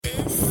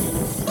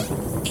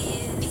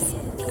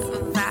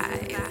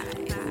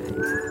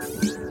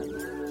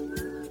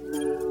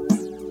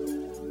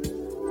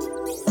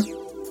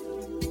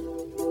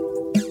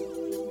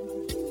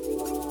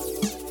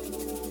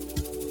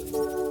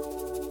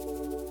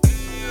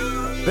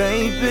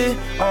Baby,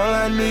 all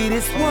I need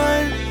is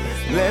one.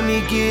 Let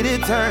me get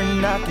it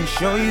turned. I can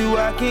show you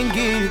I can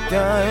get it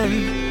done.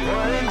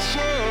 One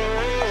chance.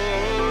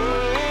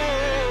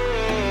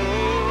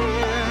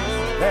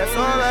 That's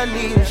all I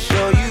need to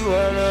show you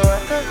all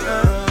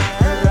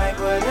like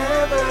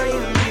whatever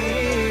you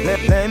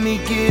need. Let me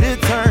get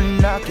it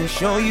turned. I can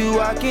show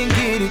you I can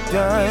get it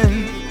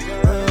done.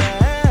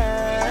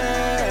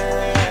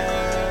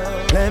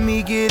 Let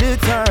me get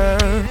it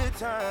turned.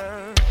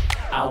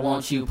 I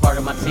want you part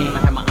of my team, I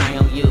have my eye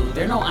on you.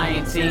 There's no I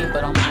in team,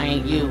 but I'm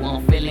eyeing you.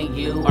 I'm feeling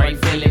you, are you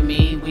feeling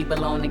me? We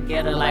belong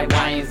together like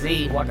Y and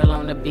Z. Walk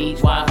along the beach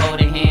while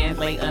holding hands.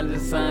 Lay under the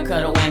sun,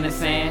 cuddle in the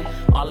sand.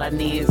 All I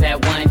need is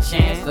that one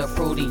chance to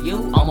prove to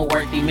you I'm a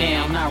worthy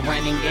man. I'm not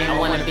running game, I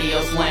wanna be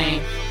your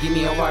Swain. Give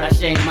me your heart, I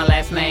change my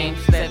last name.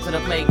 Step to the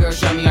plate, girl,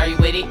 show me are you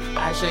with it?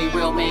 I show you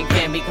real men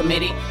can be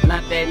committed.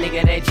 Not that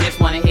nigga that just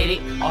wanna hit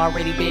it.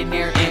 Already been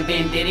there and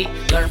been did it.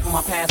 Learn from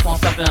my past,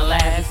 want something to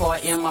last. Before I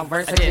end my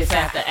verse, I just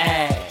have to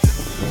ask.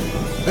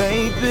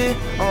 Baby,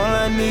 all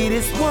I need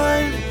is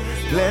one.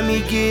 Let me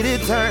get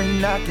it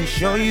turned. I can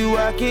show you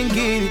I can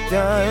get it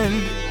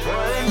done.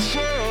 One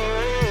chance.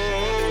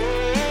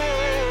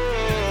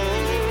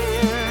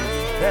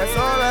 That's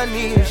all I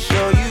need to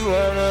show you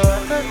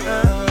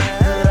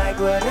like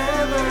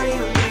whatever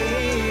you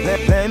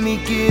need. Let me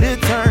get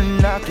it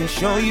turned. I can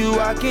show you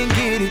I can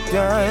get it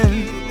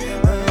done.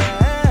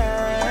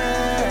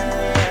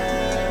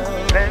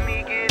 Let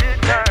me get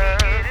it turned.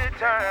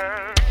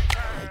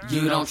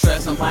 You don't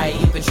trust somebody,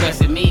 you can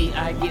trust in me.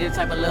 I get the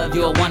type of love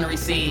you'll wanna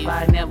receive.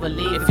 I never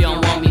leave if you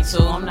don't want me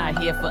to. I'm not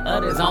here for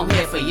others, I'm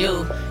here for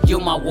you. You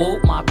my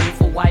whoop, my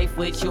beautiful wife.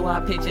 With you I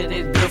picture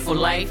this beautiful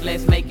life.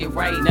 Let's make it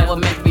right, never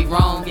meant to be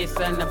wrong. Get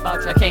something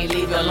about you, I can't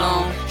leave you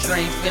alone.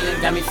 Strange feelings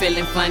got me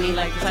feeling funny.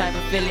 Like the type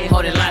of feeling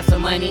holding lots of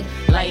money.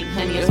 Like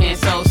honey, your skin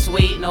so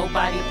sweet.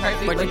 Nobody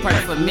perfect, but you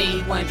perfect for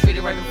me. Wasn't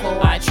treated right before,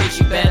 I treat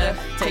you better.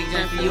 Take a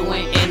journey for you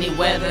in any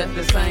weather.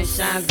 The sun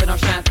shines, but don't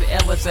shine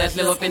forever. So let's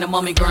live up in the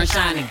moment, girl, and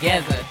shine together.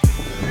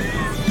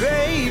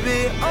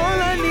 Baby,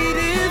 all I need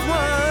is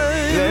one.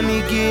 Let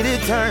me get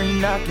it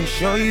turned. I can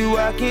show you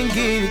I can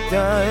get it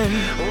done.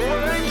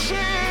 One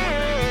chance.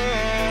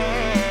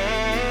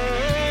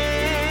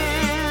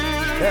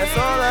 That's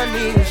all I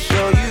need to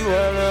show you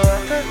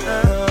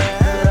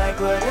like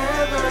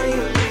whatever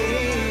you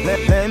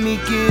need. Let me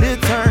get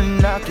it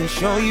turned. I can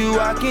show you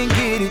I can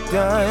get it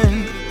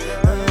done.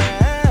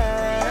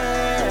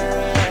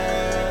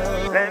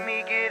 Let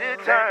me get it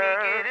turned.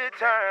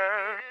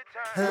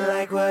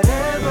 Like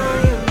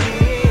whatever you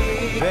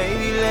need.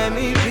 Baby, let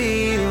me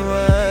be the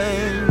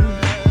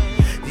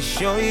one to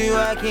show you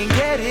I can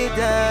get it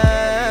done.